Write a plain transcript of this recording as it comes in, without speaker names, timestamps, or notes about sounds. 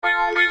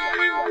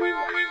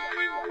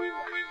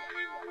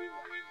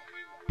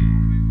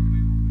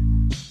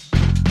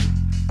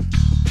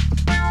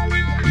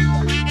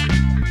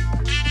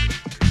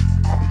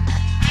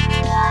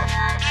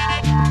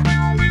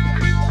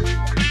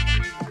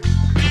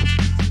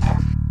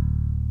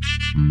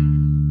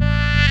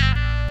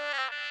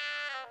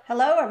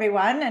Hello,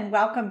 everyone, and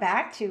welcome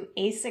back to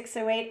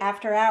A608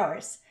 After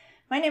Hours.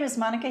 My name is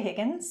Monica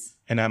Higgins.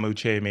 And I'm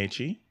Uche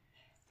Mechi.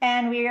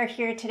 And we are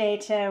here today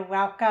to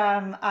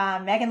welcome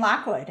Meghan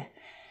Lockwood.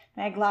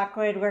 Meg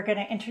Lockwood, we're going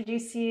to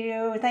introduce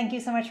you. Thank you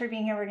so much for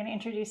being here. We're going to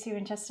introduce you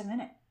in just a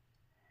minute.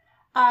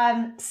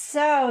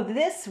 So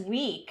this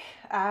week,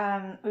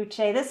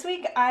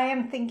 Uche, I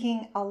am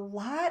thinking a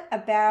lot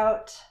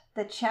about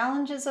the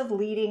challenges of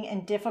leading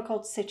in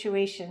difficult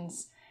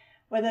situations,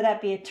 whether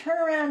that be a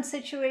turnaround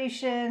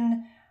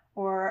situation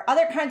or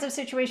other kinds of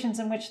situations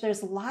in which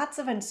there's lots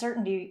of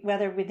uncertainty,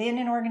 whether within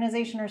an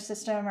organization or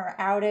system or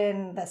out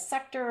in the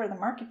sector or the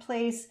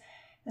marketplace.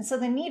 And so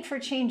the need for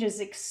change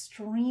is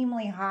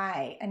extremely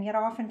high, and yet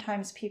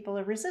oftentimes people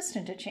are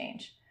resistant to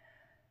change.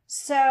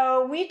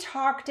 So we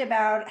talked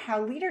about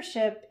how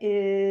leadership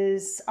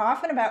is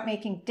often about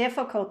making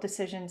difficult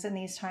decisions in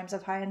these times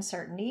of high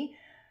uncertainty,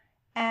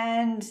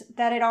 and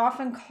that it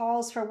often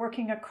calls for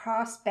working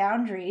across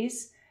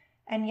boundaries.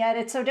 And yet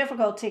it's so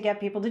difficult to get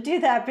people to do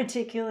that,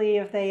 particularly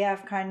if they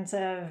have kinds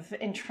of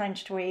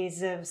entrenched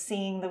ways of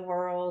seeing the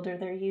world or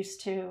they're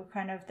used to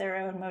kind of their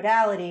own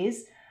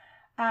modalities.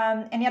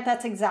 And yet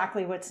that's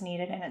exactly what's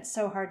needed, and it's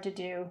so hard to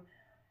do.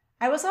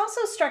 I was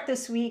also struck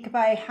this week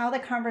by how the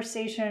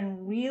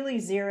conversation really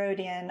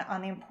zeroed in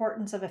on the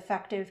importance of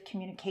effective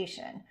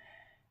communication.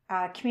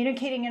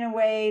 Communicating in a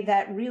way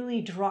that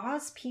really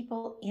draws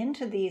people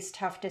into these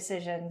tough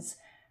decisions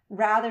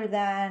rather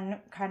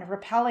than kind of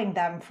repelling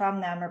them from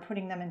them or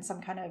putting them in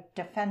some kind of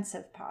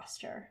defensive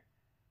posture.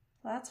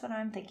 Well, that's what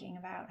I'm thinking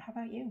about. How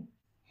about you?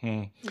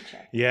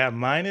 Yeah,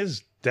 mine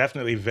is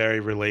definitely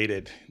very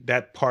related.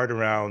 That part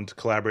around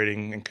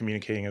collaborating and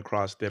communicating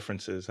across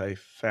differences I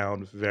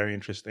found very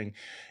interesting.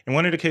 In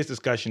one of the case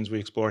discussions, we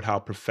explored how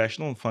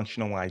professional and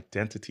functional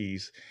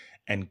identities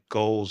and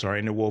goals are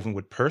interwoven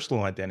with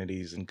personal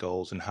identities and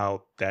goals, and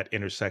how that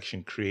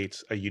intersection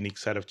creates a unique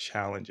set of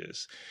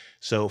challenges.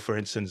 So, for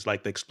instance,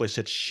 like the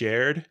explicit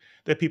shared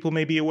that people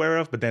may be aware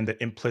of, but then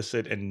the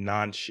implicit and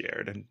non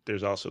shared. And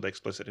there's also the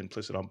explicit and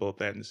implicit on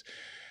both ends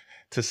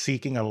to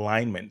seeking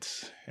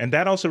alignment. And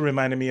that also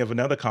reminded me of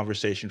another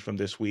conversation from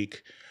this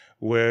week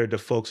where the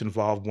folks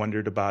involved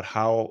wondered about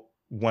how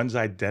one's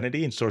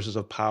identity and sources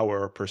of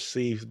power are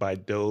perceived by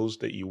those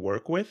that you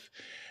work with,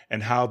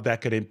 and how that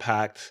could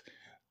impact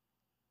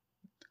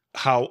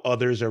how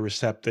others are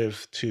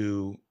receptive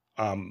to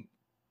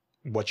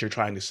what you're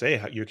trying to say,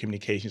 your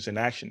communications and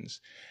actions.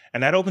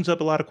 And that opens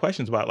up a lot of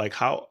questions about like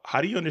how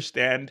do you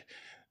understand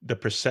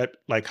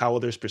like how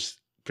others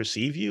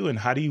perceive you, and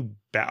how do you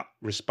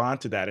respond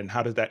to that, and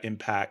how does that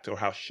impact, or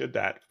how should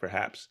that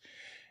perhaps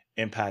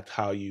impact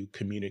how you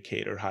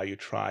communicate or how you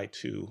try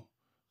to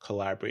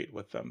collaborate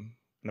with them.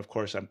 And of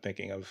course, I'm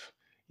thinking of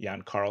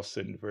Jan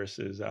Carlson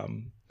versus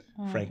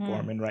Frank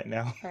Borman right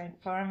now.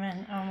 Frank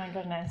Borman. Oh my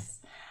goodness.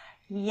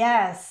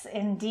 Yes,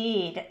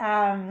 indeed.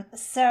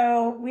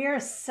 So we are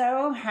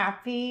so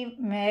happy,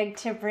 Meg,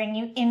 to bring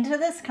you into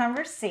this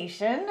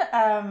conversation.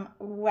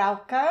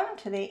 Welcome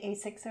to the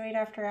A608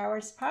 After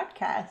Hours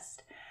podcast.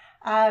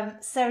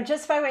 So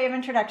just by way of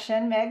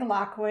introduction, Meg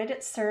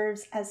Lockwood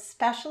serves as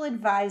special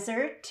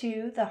advisor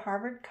to the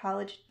Harvard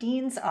College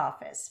Dean's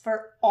Office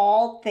for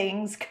all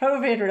things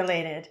COVID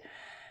related.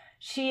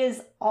 She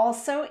is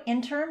also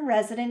interim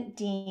resident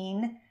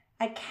dean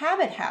at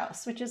Cabot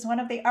House, which is one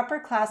of the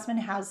upperclassmen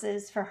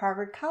houses for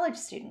Harvard College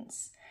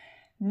students.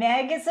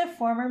 Meg is a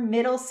former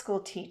middle school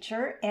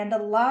teacher and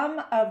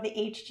alum of the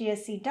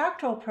HGSC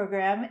doctoral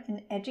program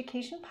in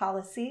education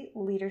policy,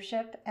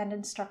 leadership, and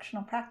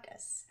instructional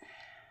practice.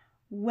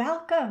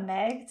 Welcome,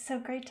 Meg. It's so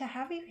great to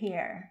have you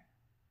here.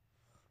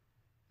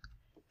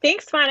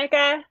 Thanks,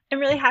 Monica. I'm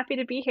really happy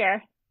to be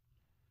here.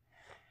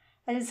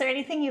 And is there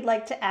anything you'd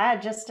like to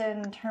add just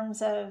in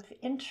terms of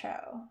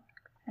intro?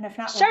 And if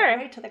not, Sure. We'll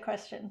get right to the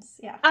questions.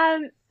 Yeah.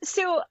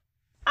 So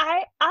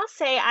I'll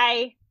say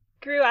I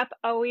grew up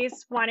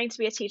always wanting to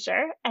be a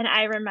teacher. And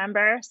I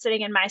remember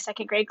sitting in my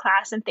second grade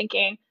class and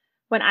thinking,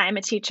 when I'm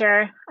a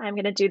teacher, I'm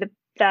going to do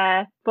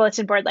the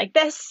bulletin board like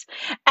this.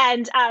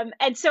 And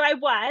so I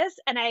was,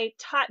 and I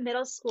taught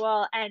middle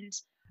school, and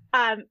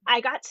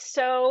I got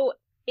so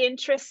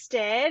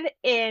interested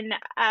in,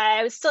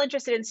 I was still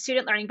interested in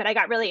student learning, but I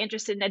got really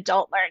interested in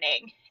adult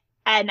learning.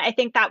 And I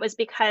think that was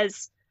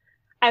because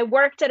I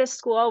worked at a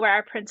school where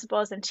our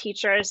principals and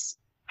teachers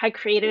had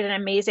created an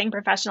amazing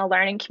professional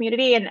learning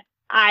community. And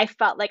I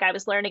felt like I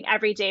was learning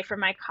every day from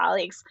my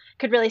colleagues,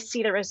 could really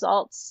see the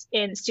results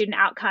in student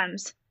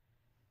outcomes.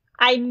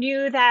 I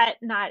knew that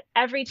not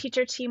every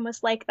teacher team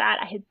was like that.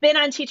 I had been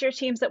on teacher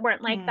teams that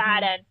weren't like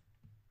that. And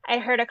I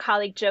heard a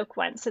colleague joke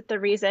once that the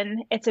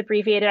reason it's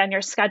abbreviated on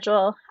your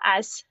schedule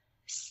as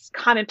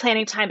common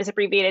planning time is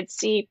abbreviated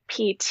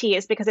CPT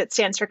is because it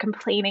stands for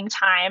complaining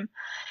time.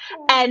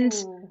 Ooh. And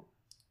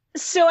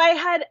so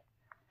at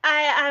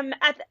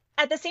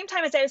the same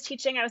time as I was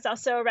teaching, I was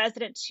also a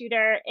resident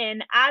tutor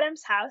in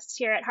Adams House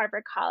here at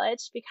Harvard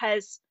College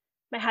because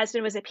my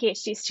husband was a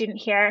PhD student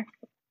here.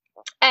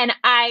 And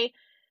I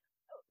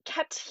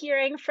kept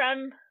hearing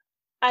from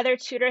other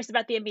tutors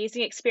about the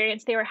amazing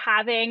experience they were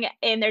having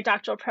in their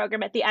doctoral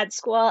program at the ed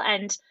school.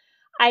 And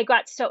I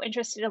got so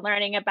interested in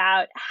learning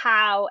about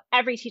how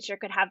every teacher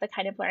could have the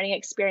kind of learning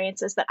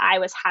experiences that I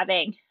was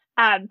having.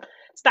 So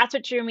that's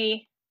what drew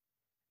me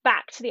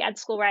back to the ed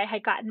school, where I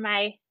had gotten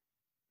my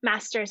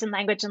master's in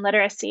language and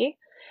literacy.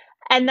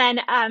 And then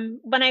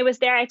when I was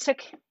there, I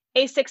took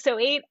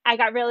A608. I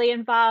got really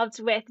involved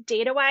with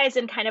DataWise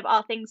and kind of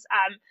all things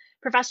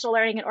professional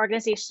learning and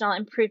organizational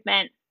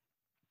improvement.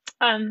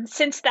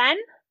 Since then,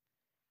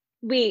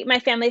 my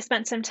family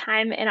spent some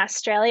time in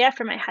Australia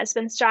for my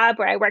husband's job,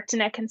 where I worked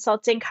in a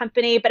consulting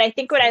company. But I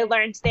think what I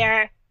learned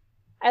there,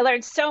 I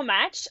learned so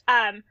much.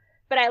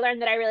 But I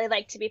learned that I really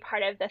like to be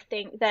part of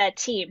the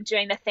team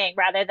doing the thing,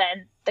 rather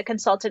than the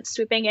consultant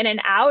swooping in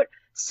and out.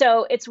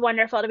 So it's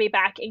wonderful to be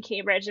back in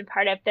Cambridge and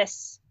part of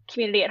this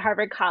community at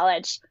Harvard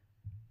College.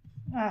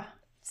 Oh,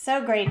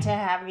 so great to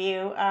have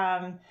you.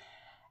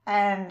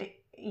 And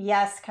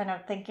yes, kind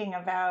of thinking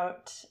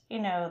about,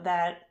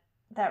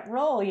 that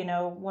role,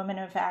 women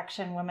of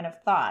action, women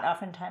of thought.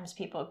 Oftentimes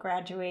people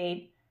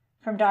graduate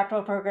from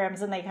doctoral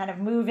programs and they kind of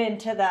move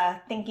into the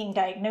thinking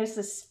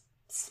diagnosis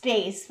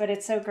space, but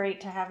it's so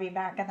great to have you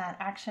back in that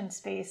action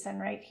space and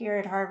right here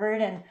at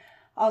Harvard, and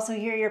also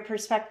hear your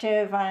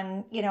perspective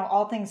on,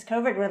 all things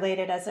COVID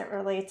related as it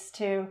relates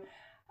to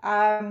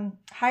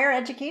higher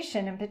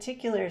education in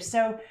particular.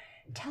 So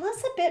tell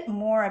us a bit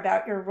more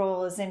about your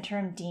role as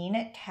interim dean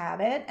at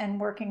Cabot and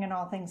working in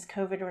all things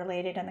COVID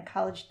related in the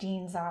college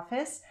dean's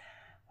office.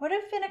 What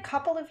have been a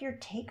couple of your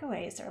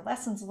takeaways or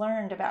lessons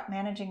learned about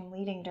managing and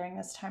leading during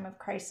this time of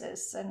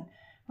crisis and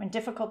when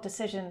difficult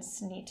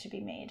decisions need to be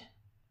made?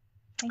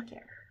 Thank you.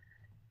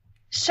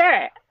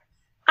 Sure.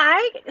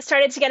 I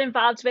started to get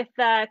involved with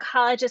the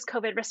college's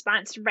COVID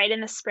response right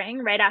in the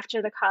spring, right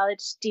after the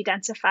college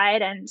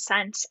de-densified and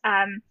sent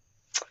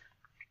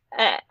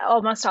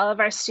almost all of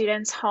our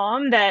students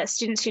home. The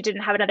students who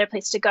didn't have another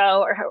place to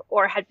go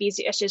or had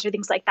visa issues or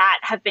things like that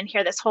have been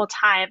here this whole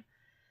time.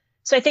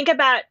 So I think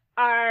about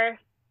our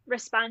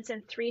response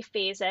in 3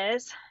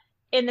 phases.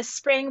 In the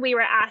spring, we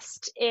were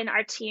asked in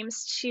our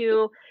teams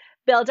to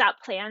build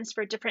out plans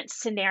for different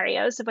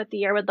scenarios of what the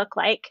year would look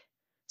like.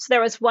 So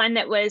there was one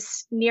that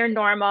was near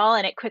normal,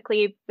 and it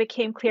quickly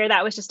became clear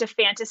that was just a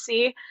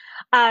fantasy.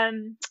 A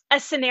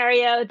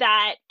scenario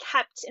that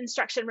kept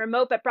instruction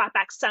remote but brought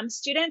back some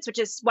students, which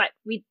is what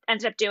we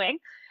ended up doing.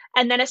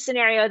 And then a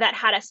scenario that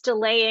had us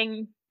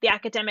delaying the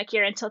academic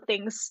year until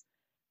things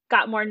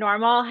got more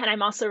normal. And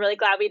I'm also really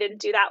glad we didn't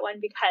do that one,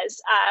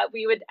 because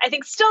we would, I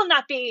think, still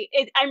not be,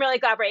 I'm really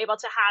glad we're able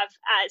to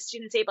have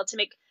students able to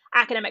make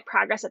academic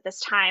progress at this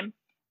time.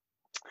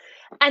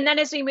 And then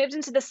as we moved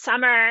into the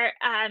summer,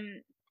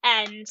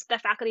 and the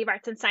Faculty of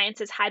Arts and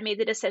Sciences had made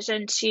the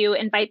decision to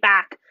invite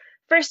back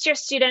first-year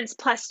students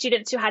plus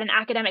students who had an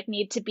academic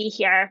need to be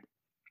here,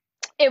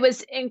 it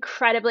was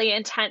incredibly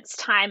intense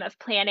time of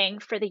planning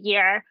for the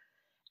year.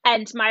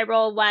 And my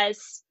role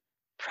was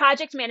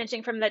project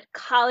managing from the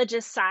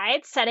college's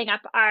side, setting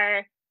up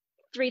our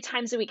 3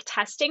 times a week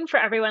testing for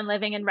everyone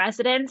living in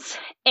residence.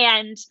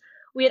 And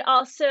we had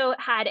also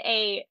had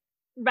a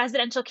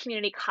residential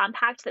community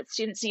compact that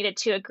students needed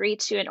to agree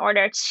to in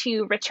order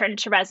to return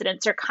to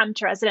residence or come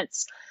to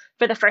residence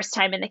for the first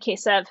time in the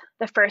case of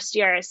the first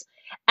years.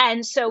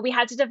 And so we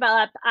had to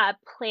develop a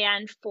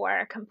plan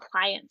for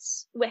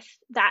compliance with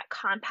that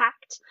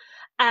compact.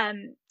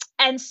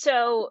 And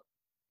so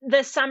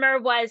the summer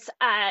was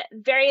a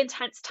very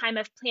intense time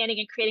of planning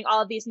and creating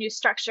all of these new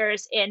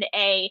structures in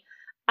a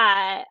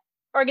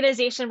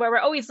organization where we're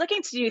always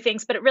looking to do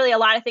things, but really a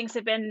lot of things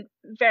have been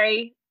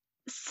very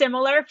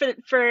similar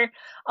for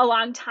a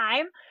long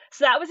time.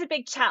 So that was a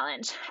big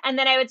challenge. And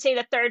then I would say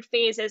the third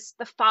phase is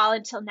the fall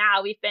until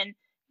now. We've been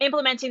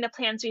implementing the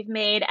plans we've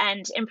made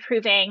and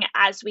improving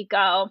as we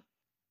go.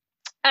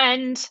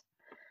 And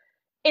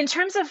in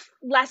terms of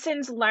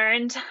lessons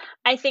learned,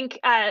 I think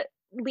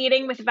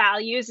leading with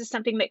values is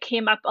something that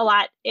came up a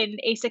lot in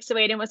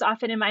A608 and was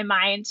often in my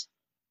mind,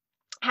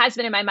 has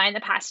been in my mind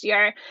the past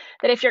year,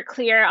 that if you're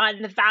clear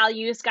on the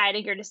values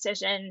guiding your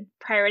decision,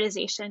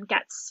 prioritization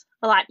gets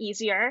a lot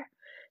easier.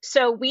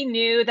 So we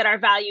knew that our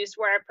values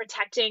were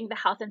protecting the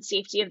health and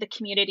safety of the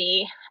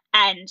community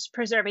and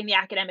preserving the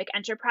academic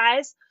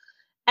enterprise.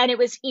 And it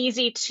was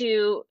easy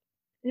to,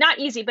 not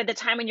easy, but the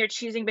time when you're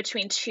choosing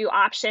between 2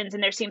 options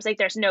and there seems like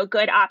there's no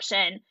good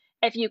option,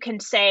 if you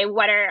can say,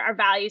 what are our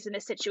values in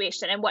this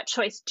situation and what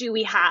choice do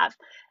we have,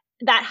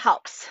 that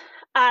helps.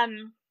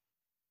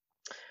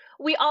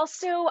 We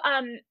also,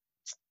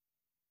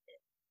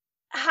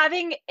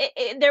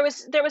 there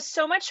was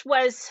so much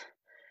was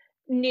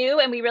new,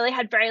 and we really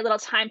had very little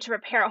time to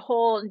prepare a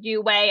whole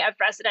new way of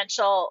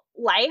residential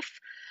life,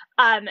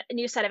 a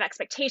new set of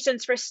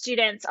expectations for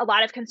students, a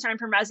lot of concern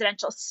from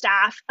residential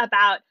staff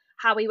about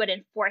how we would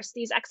enforce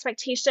these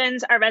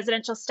expectations. Our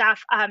residential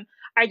staff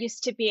are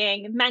used to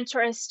being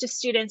mentors to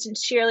students and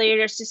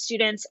cheerleaders to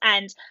students,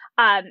 and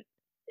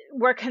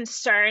were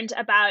concerned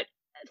about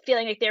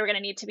feeling like they were going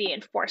to need to be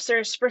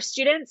enforcers for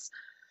students.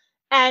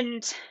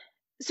 And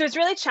so it's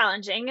really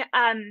challenging.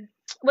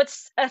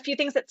 What's a few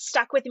things that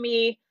stuck with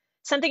me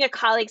something a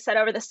colleague said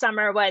over the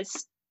summer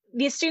was,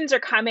 these students are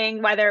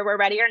coming whether we're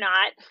ready or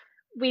not.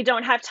 We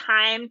don't have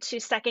time to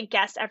second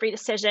guess every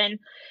decision.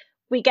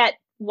 We get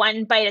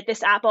one bite at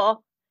this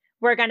apple.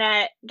 We're going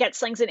to get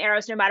slings and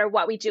arrows no matter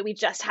what we do. We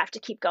just have to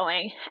keep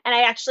going. And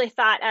I actually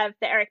thought of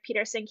the Eric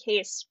Peterson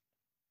case,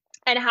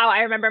 and how I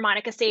remember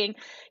Monica saying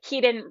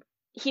he didn't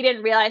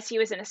realize he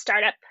was in a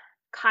startup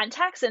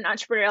context, an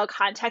entrepreneurial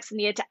context, and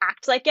needed to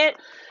act like it.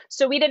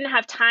 So we didn't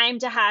have time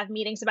to have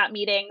meetings about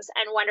meetings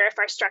and wonder if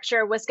our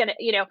structure was going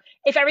to,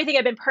 if everything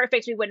had been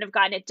perfect, we wouldn't have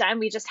gotten it done.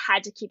 We just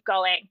had to keep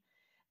going.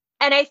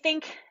 And I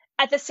think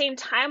at the same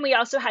time, we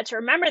also had to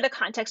remember the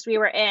context we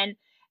were in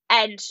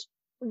and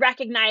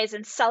recognize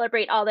and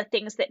celebrate all the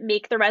things that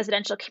make the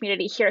residential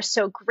community here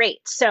so great.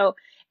 So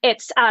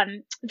it's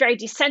very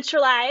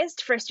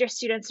decentralized. First year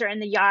students are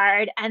in the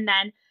yard, and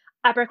then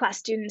upper class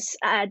students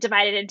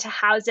divided into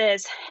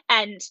houses.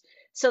 And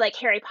so like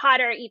Harry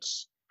Potter,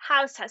 each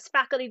house has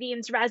faculty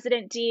deans,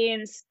 resident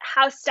deans,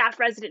 house staff,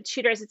 resident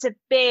tutors. It's a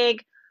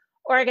big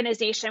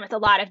organization with a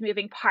lot of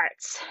moving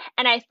parts.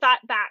 And I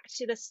thought back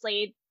to the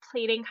Slade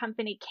Plating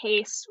Company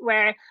case,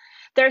 where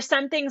there are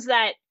some things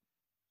that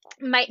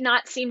might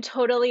not seem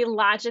totally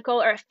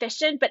logical or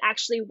efficient, but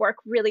actually work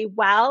really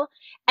well.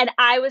 And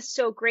I was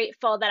so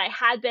grateful that I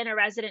had been a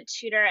resident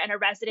tutor and a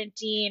resident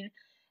dean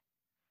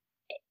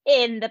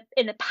in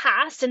the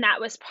past, and that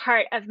was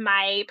part of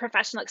my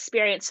professional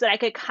experience, so that I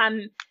could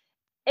come.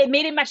 It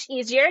made it much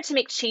easier to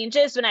make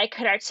changes when I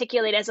could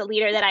articulate as a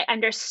leader that I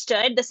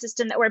understood the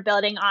system that we're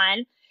building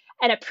on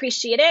and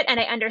appreciate it. And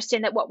I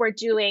understand that what we're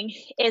doing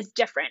is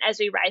different as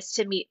we rise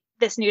to meet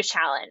this new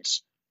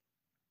challenge.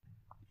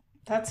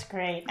 That's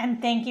great. And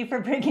thank you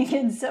for bringing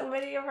in so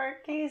many of our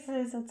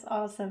cases. That's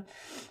awesome.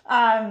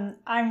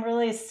 I'm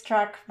really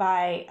struck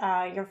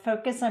by your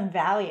focus on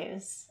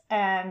values.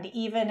 And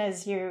even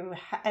as you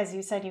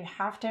said, you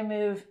have to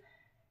move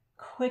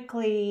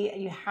quickly.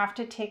 You have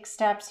to take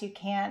steps. You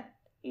can't,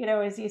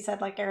 as you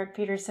said, like Eric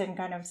Peterson,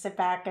 kind of sit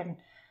back and,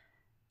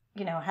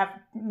 have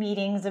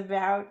meetings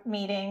about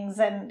meetings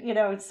and,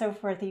 so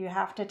forth. You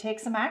have to take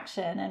some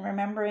action, and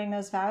remembering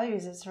those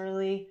values is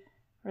really,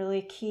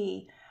 really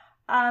key.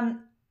 I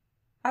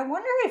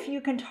wonder if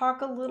you can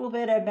talk a little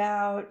bit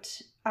about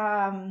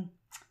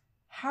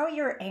how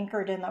you're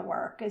anchored in the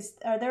work.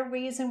 Are there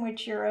ways in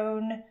which your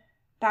own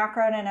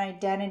background and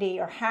identity,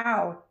 or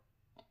how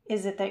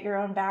is it that your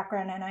own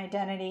background and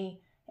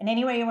identity, in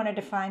any way you want to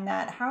define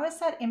that, how has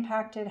that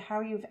impacted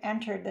how you've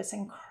entered this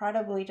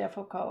incredibly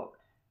difficult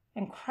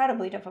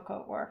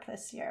work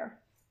this year?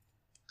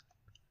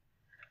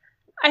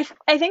 I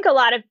think a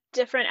lot of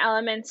different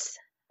elements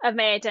of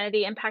my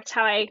identity impact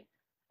how I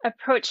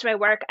approach my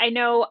work. I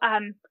know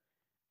I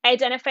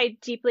identify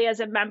deeply as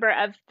a member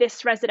of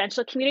this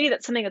residential community.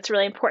 That's something that's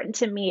really important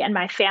to me and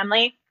my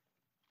family.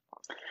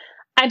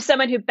 I'm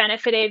someone who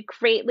benefited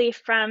greatly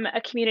from a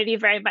community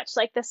very much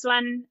like this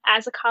one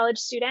as a college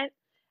student,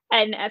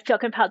 and I feel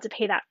compelled to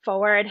pay that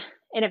forward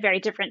in a very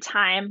different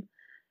time.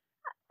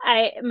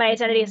 My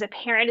identity as a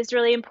parent is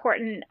really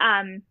important.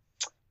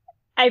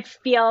 I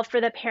feel for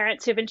the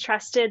parents who've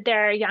entrusted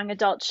their young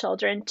adult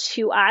children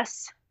to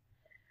us.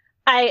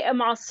 I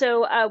am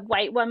also a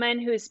white woman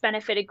who's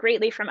benefited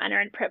greatly from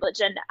unearned privilege,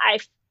 and I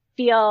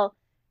feel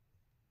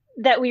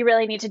that we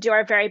really need to do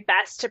our very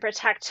best to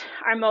protect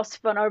our most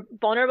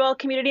vulnerable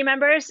community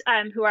members,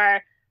 who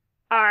are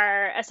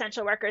our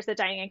essential workers, the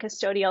dining and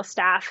custodial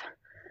staff.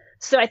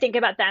 So I think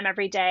about them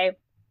every day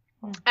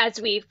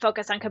as we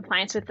focus on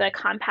compliance with the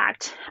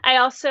compact. I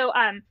also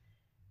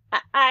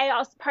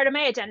part of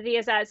my identity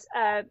is as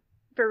a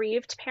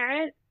bereaved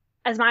parent.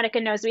 As Monica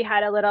knows, we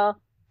had a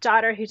little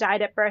daughter who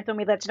died at birth when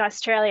we lived in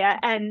Australia.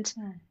 And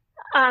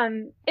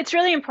it's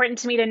really important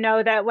to me to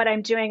know that what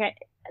I'm doing,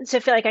 to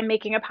feel like I'm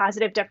making a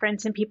positive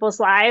difference in people's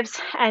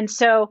lives. And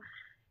so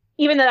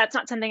even though that's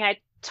not something I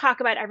talk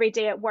about every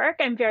day at work,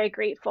 I'm very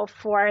grateful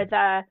for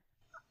the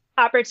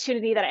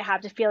opportunity that I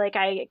have to feel like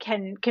I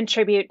can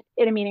contribute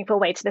in a meaningful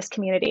way to this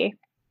community.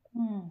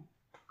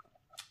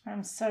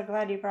 I'm so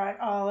glad you brought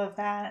all of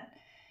that.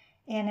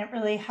 And it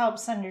really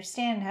helps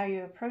understand how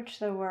you approach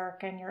the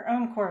work and your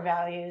own core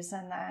values,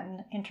 and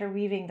then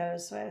interweaving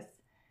those with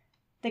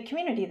the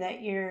community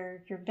that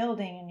you're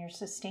building and you're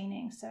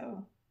sustaining.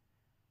 So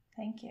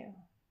thank you.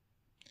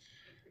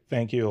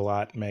 Thank you a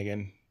lot,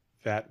 Meghan.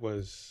 That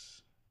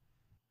was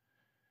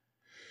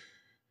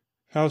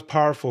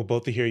powerful,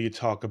 both to hear you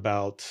talk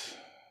about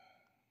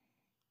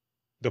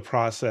the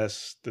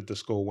process that the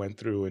school went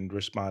through in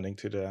responding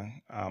to the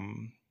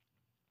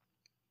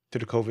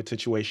COVID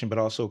situation, but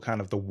also kind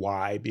of the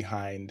why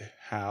behind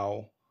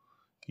how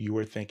you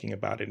were thinking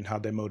about it and how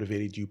that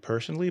motivated you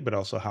personally, but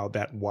also how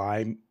that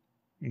why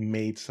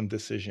made some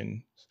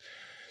decisions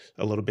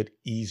a little bit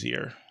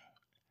easier.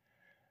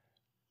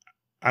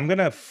 I'm going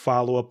to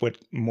follow up with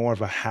more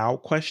of a how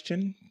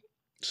question.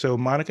 So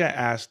Monica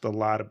asked a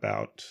lot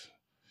about,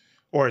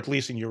 or at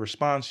least in your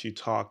response, you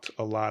talked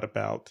a lot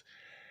about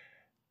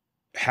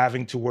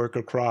having to work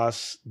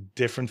across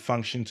different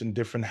functions in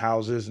different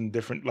houses and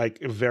different,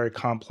 like a very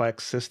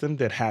complex system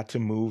that had to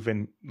move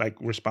and like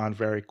respond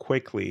very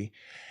quickly.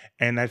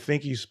 And I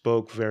think you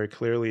spoke very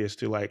clearly as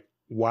to like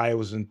why it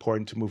was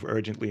important to move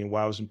urgently and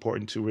why it was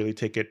important to really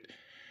take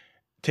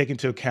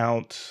into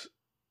account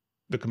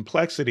the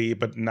complexity,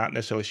 but not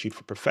necessarily shoot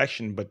for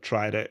perfection, but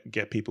try to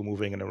get people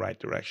moving in the right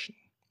direction.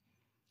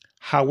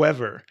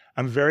 However,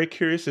 I'm very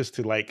curious as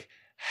to like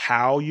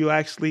how you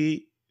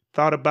actually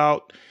thought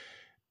about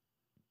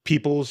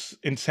people's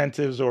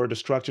incentives or the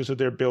structures that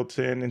they're built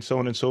in and so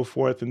on and so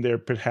forth, and their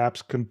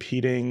perhaps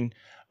competing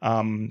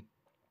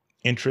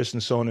interests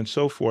and so on and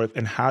so forth,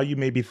 and how you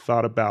maybe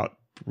thought about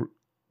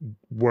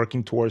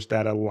working towards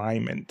that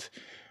alignment,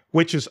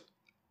 which is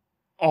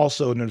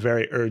also in a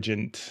very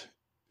urgent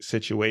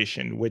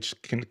situation, which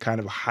can kind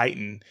of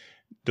heighten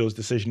those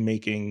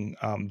decision-making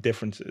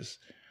differences.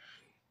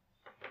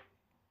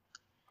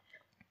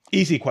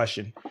 Easy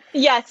question.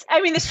 Yes,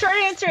 I mean the short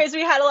answer is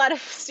we had a lot of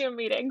Zoom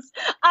meetings,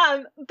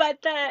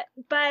 but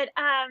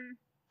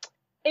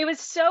it was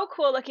so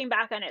cool looking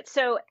back on it.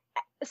 So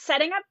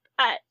setting up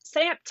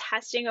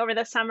testing over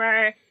the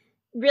summer,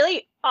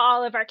 really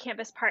all of our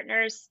campus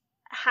partners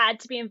had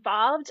to be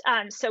involved.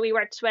 So we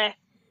worked with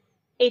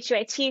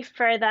HUIT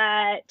for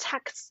the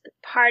tech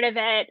part of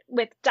it,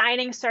 with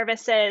dining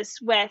services,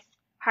 with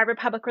Harvard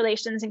Public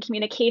Relations and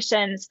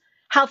Communications,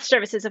 health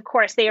services, of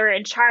course, they were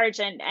in charge,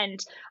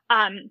 and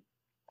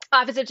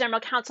Office of General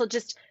Counsel.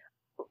 Just,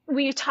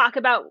 we talk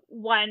about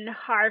One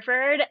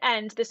Harvard,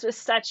 and this was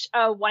such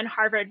a One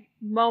Harvard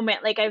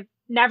moment like I've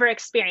never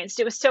experienced.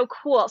 It was so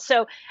cool.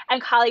 So,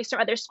 and colleagues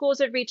from other schools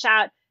would reach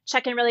out,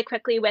 check in really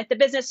quickly with the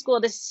business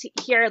school to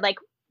hear, like,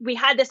 we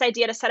had this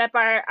idea to set up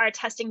our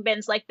testing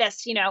bins like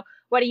this,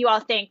 what do you all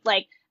think?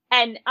 Like,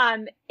 and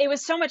it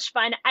was so much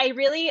fun. I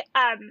really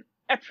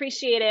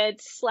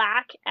appreciated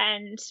Slack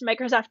and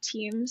Microsoft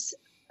Teams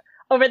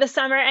over the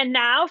summer and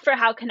now for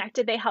how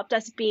connected they helped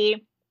us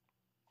be.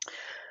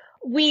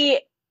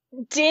 We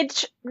did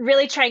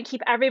really try and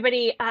keep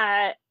everybody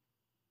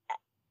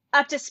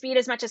up to speed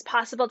as much as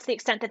possible to the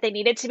extent that they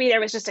needed to be. There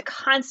was just a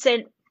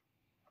constant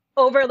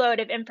overload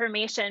of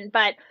information,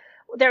 but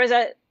there was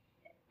a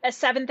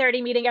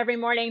 7:30 meeting every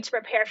morning to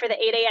prepare for the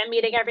 8 a.m.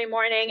 meeting every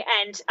morning.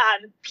 And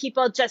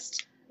people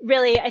just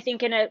really, I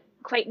think in a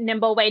quite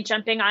nimble way,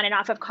 jumping on and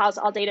off of calls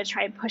all day to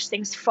try and push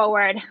things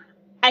forward.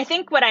 I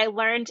think what I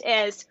learned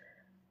is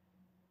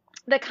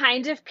the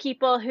kind of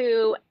people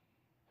who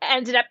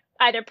ended up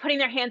either putting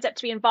their hands up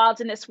to be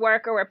involved in this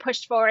work or were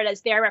pushed forward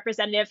as their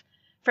representative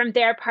from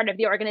their part of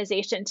the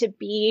organization to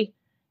be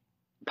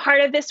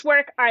part of this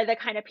work are the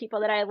kind of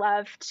people that I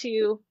love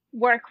to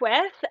work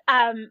with.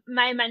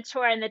 My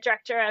mentor and the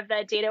director of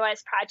the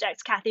DataWise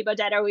project, Kathy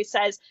Bodette, always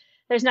says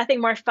there's nothing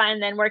more fun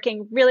than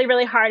working really,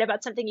 really hard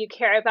about something you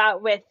care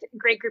about with a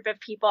great group of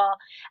people.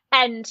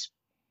 And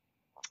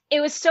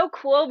it was so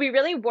cool. We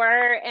really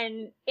were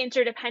an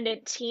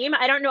interdependent team.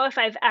 I don't know if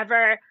I've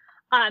ever,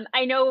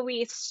 I know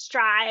we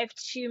strive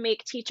to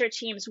make teacher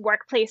teams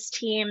workplace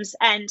teams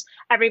and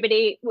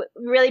everybody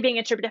really being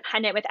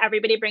interdependent with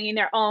everybody bringing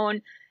their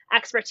own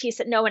expertise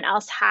that no one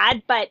else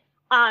had. But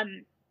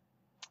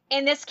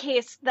in this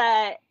case,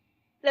 that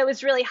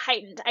was really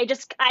heightened.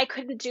 I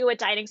couldn't do what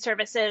dining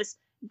services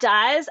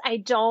does. I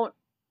don't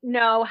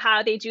know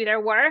how they do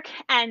their work.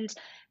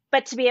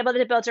 But to be able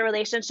to build a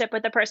relationship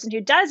with the person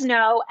who does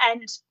know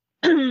and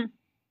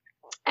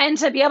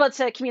to be able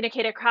to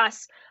communicate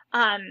across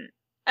our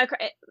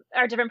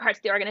different parts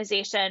of the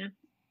organization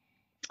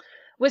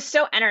was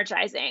so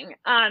energizing.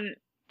 And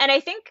I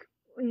think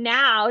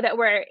now that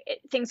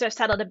things are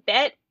settled a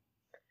bit,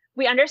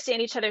 we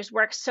understand each other's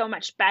work so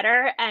much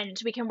better and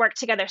we can work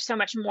together so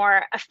much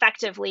more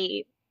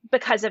effectively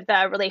because of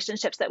the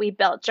relationships that we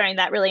built during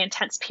that really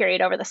intense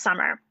period over the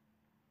summer.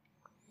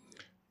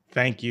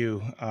 Thank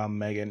you,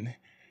 Meghan.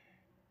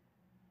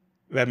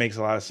 That makes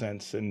a lot of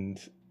sense. And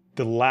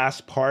the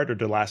last part or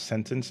the last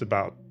sentence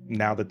about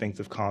now that things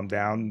have calmed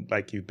down,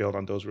 like you build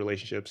on those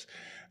relationships,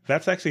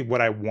 that's actually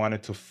what I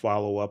wanted to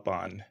follow up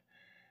on.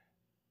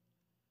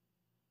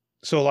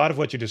 So a lot of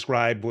what you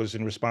described was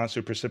in response to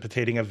a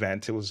precipitating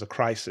event. It was a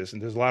crisis.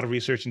 And there's a lot of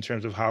research in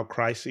terms of how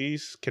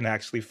crises can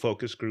actually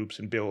focus groups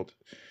and build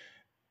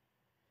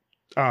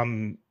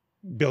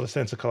a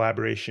sense of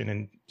collaboration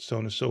and so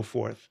on and so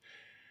forth.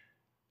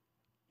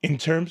 In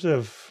terms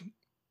of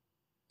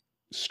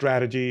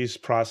strategies,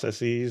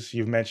 processes,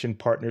 you've mentioned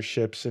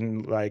partnerships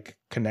and like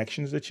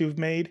connections that you've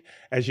made.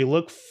 As you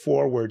look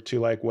forward to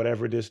like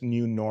whatever this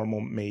new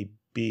normal may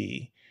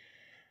be,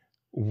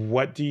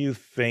 what do you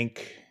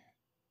think,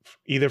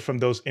 either from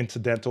those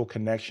incidental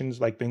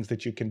connections, like things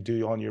that you can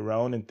do on your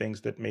own and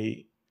things that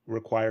may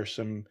require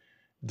some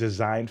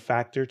design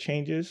factor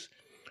changes,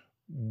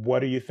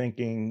 what are you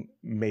thinking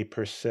may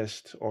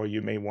persist or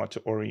you may want to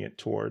orient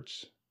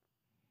towards?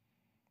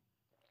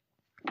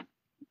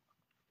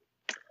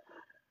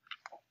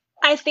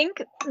 I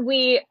think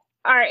we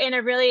are in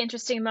a really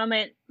interesting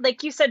moment.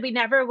 Like you said, we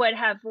never would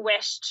have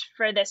wished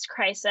for this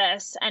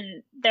crisis.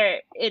 And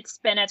it's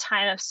been a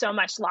time of so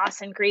much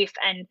loss and grief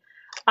and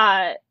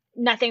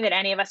nothing that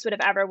any of us would have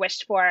ever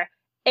wished for.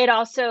 It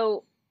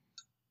also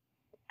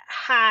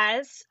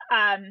has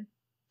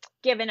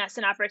given us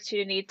an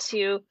opportunity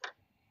to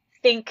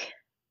think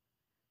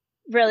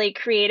really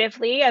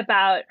creatively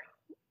about,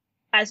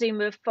 as we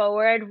move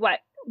forward,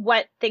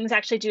 what things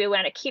actually do we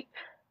want to keep,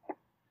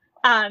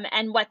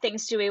 and what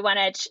things do we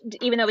want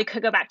to, even though we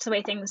could go back to the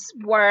way things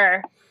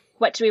were,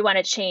 what do we want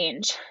to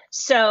change?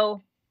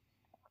 So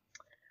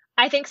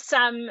I think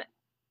some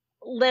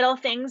little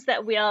things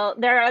that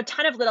there are a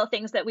ton of little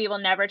things that we will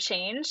never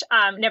change,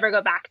 never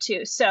go back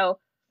to. So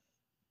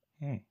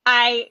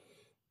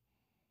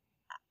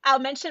I'll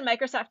mention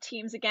Microsoft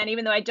Teams again,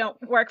 even though I don't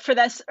work for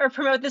this or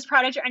promote this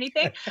product or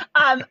anything.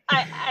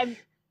 I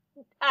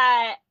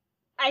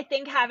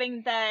think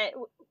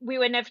we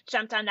wouldn't have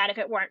jumped on that if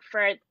it weren't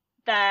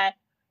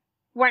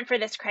for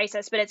this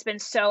crisis, but it's been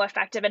so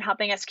effective in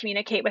helping us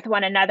communicate with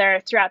one another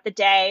throughout the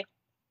day.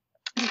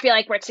 I feel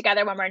like we're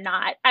together when we're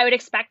not. I would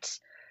expect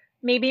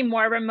maybe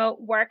more remote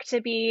work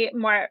to be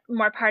more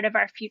part of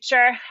our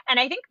future. And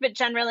I think, but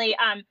generally,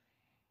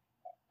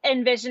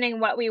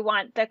 envisioning what we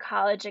want the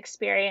college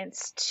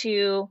experience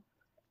to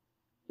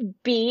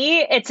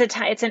be,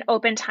 it's an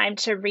open time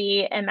to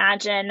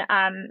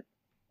reimagine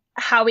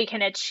how we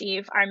can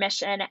achieve our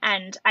mission.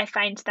 And I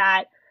find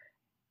that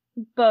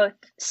both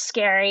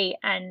scary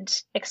and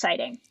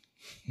exciting.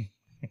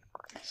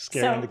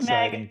 Scary and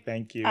exciting. Meg,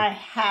 thank you. I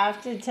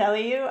have to tell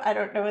you, I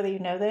don't know whether you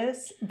know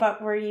this,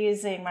 but we're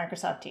using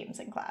Microsoft Teams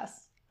in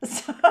class.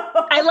 So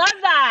I love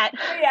that.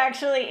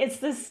 It's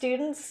the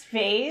student's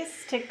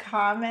space to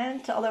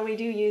comment, although we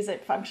do use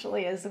it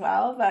functionally as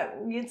well, but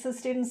it's the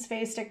student's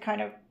space to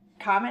kind of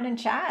comment and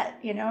chat,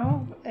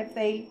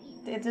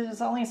 if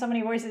there's only so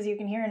many voices you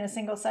can hear in a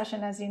single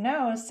session, as you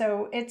know.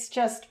 So it's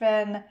just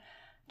been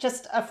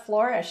a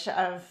flourish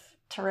of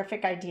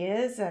terrific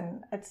ideas,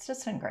 and it's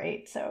just been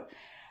great. So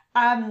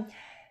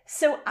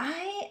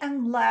I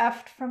am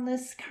left from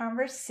this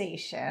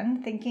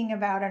conversation thinking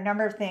about a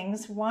number of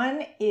things.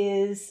 One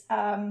is,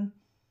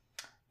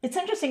 it's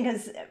interesting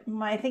because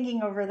my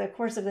thinking over the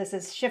course of this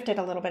has shifted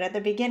a little bit. At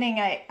the beginning,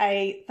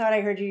 I thought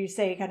I heard you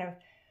say kind of,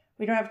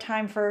 we don't have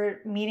time for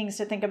meetings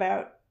to think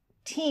about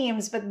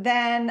teams. But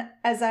then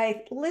as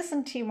I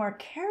listened to you more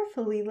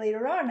carefully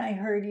later on, I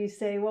heard you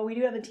say, well, we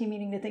do have a team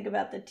meeting to think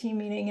about the team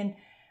meeting.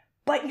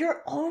 But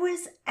you're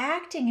always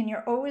acting and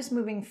you're always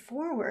moving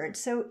forward.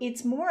 So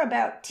it's more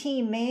about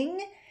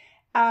teaming,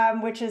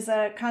 which is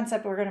a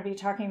concept we're going to be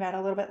talking about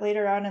a little bit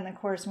later on in the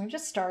course. We've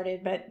just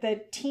started, but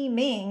the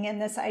teaming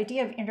and this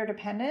idea of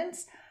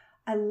interdependence,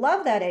 I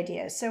love that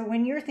idea. So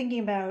when you're thinking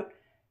about,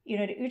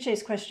 to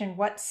Uche's question,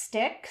 what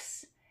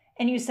sticks?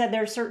 And you said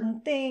there are certain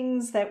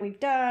things that we've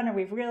done or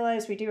we've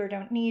realized we do or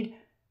don't need.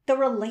 The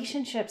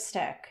relationships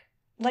stick.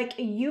 Like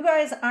you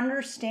guys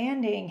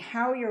understanding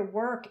how your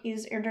work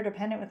is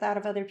interdependent with that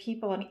of other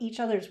people and each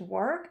other's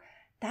work,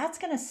 that's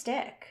going to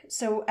stick.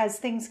 So as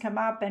things come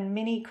up and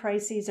mini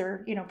crises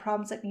or,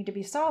 problems that need to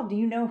be solved,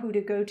 you know who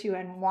to go to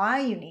and why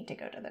you need to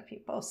go to the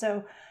people.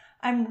 So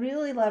I'm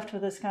really left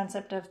with this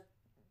concept of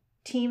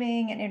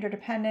teaming and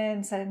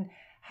interdependence and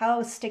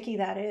how sticky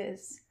that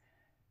is.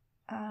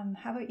 How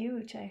about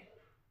you, Uche?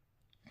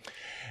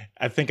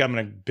 I think I'm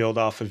going to build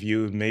off of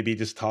you, maybe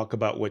just talk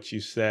about what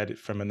you said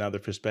from another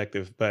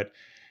perspective. But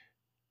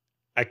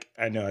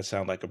I know I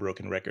sound like a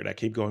broken record. I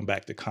keep going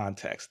back to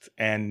context.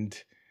 And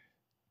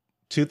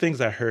two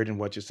things I heard in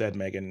what you said,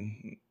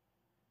 Meghan.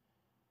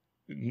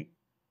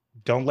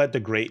 Don't let the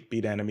great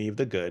be the enemy of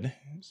the good,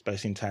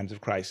 especially in times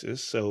of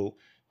crisis. So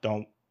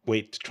don't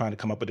wait trying to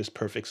come up with this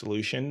perfect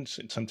solution.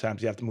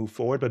 Sometimes you have to move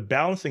forward, but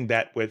balancing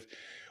that with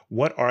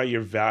what are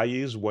your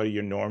values? What are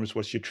your norms?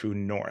 What's your true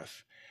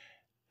north?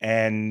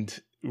 And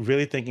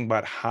really thinking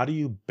about how do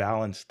you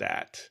balance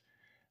that,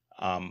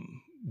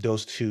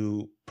 those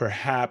two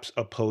perhaps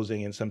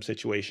opposing in some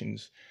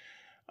situations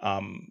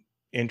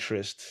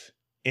interests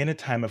in a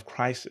time of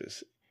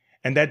crisis.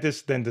 And that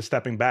just then the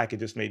stepping back, it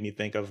just made me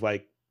think of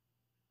like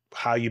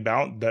how you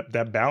balance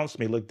that balance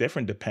may look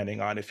different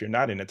depending on if you're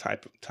not in a time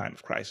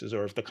of crisis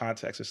or if the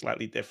context is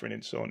slightly different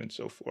and so on and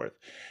so forth.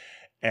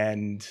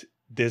 And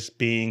this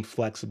being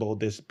flexible,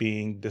 this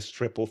being this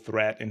triple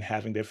threat and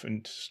having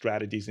different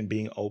strategies and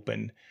being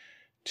open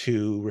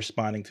to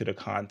responding to the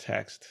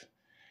context.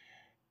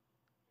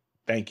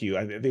 Thank you.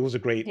 It was a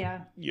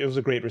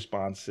great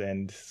response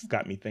and it's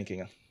got me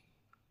thinking.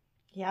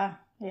 Yeah.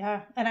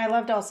 And I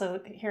loved also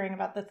hearing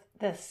about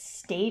the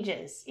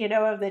stages,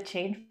 of the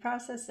change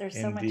process. There's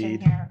so much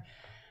in here.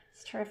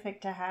 It's terrific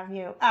to have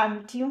you.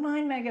 Do you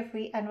mind, Meg, if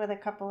we end with a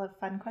couple of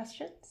fun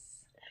questions?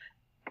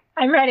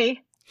 I'm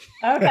ready.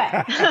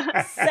 Okay,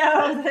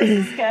 so this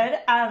is good.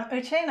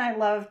 Uche and I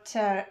love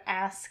to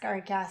ask our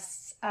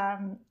guests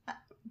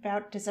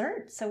about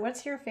dessert. So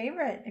what's your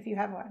favorite, if you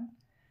have one?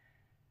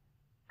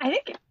 I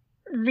think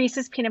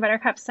Reese's Peanut Butter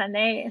Cup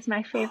Sundae is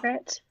my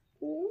favorite.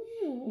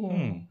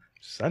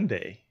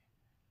 Sundae.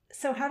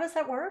 So how does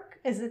that work?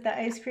 Is it the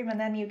ice cream and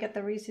then you get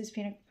the Reese's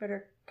Peanut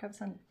Butter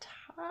Cups on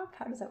top?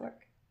 How does that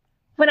work?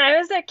 When I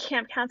was a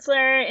camp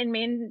counselor in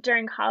Maine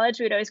during college,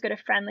 we would always go to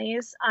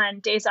Friendly's on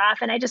days off.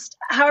 And I just,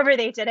 however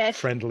they did it.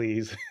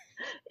 Friendly's.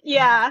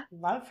 Yeah.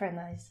 Love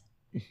Friendly's.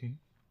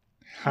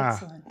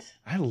 Excellent.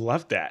 I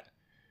love that.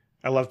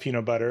 I love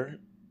peanut butter.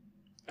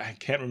 I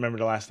can't remember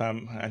the last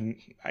time.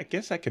 I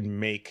guess I could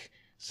make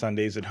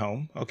Sundays at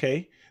home.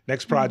 Okay.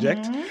 Next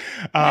project.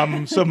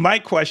 So my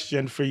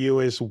question for you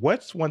is,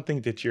 what's one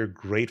thing that you're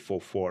grateful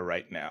for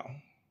right now?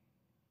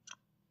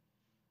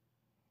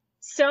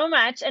 So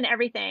much and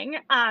everything.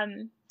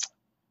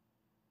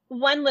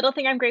 One little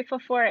thing I'm grateful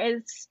for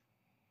is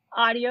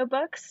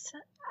audiobooks.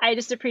 I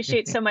just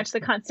appreciate so much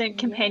the constant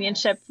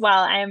companionship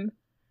while I'm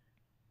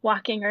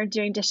walking or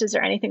doing dishes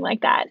or anything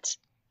like that.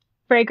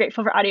 Very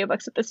grateful for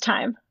audiobooks at this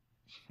time.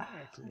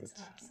 Excellent.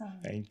 That's awesome.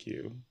 Thank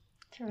you.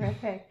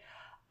 Terrific.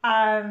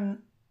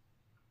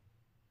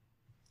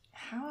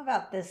 How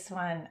about this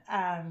one?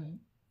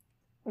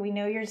 We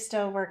know you're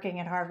still working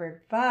at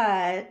Harvard,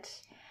 but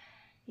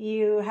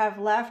you have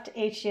left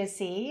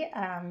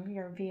HGSE.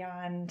 You're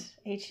beyond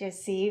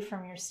HGSE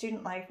from your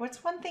student life.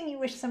 What's one thing you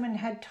wish someone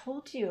had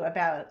told you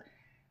about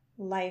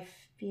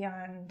life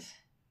beyond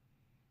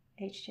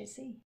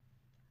HGSE?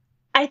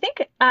 I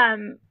think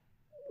I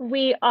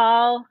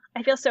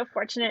feel so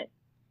fortunate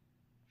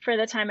for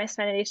the time I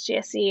spent at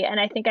HGSE, and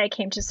I think I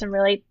came to some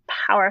really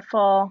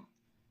powerful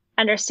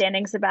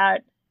understandings about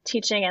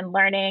teaching and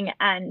learning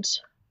and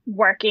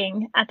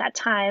working at that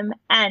time.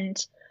 And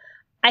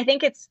I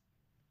think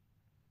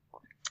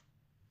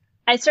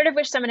I sort of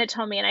wish someone had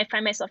told me, and I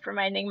find myself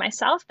reminding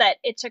myself that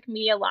it took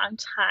me a long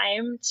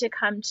time to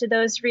come to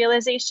those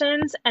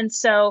realizations. And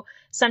so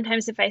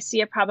sometimes if I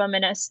see a problem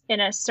in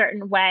a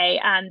certain way,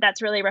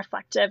 that's really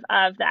reflective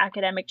of the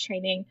academic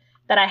training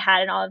that I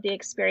had and all of the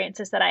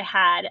experiences that I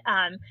had,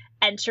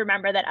 and to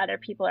remember that other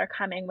people are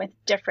coming with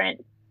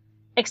different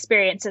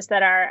experiences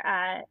that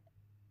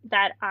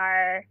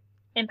are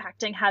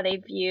impacting how they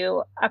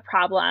view a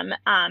problem.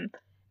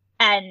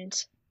 And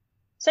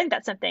so I think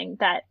that's something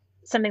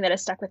that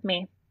has stuck with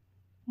me.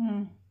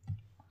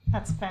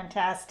 That's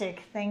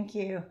fantastic. Thank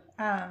you.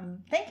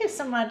 Thank you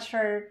so much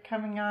for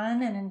coming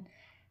on and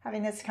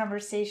having this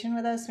conversation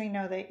with us. We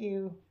know that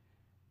you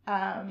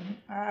are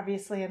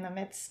obviously in the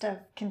midst of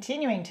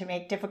continuing to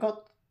make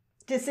difficult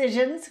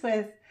decisions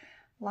with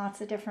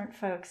lots of different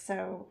folks.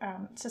 So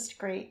it's just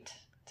great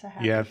to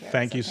have you here.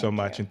 Thank you so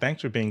much. And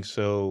thanks for being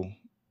so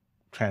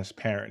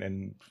transparent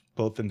and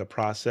both in the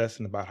process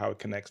and about how it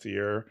connects to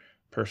your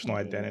personal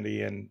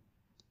identity. And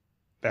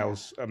that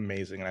was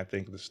amazing. And I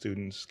think the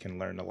students can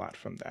learn a lot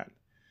from that.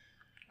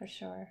 For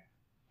sure.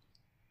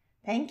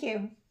 Thank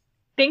you.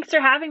 Thanks for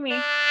having me.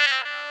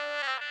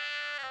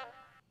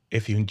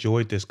 If you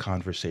enjoyed this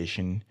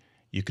conversation,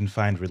 you can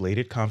find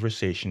related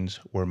conversations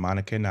where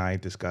Monica and I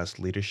discuss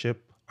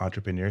leadership,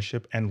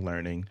 entrepreneurship, and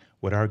learning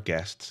with our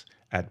guests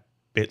at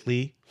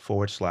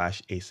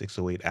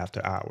bit.ly/A608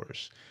 After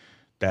Hours.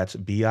 That's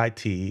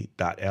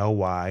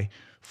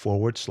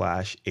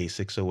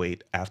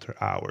bit.ly/A608 After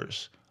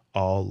Hours,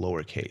 all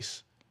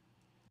lowercase.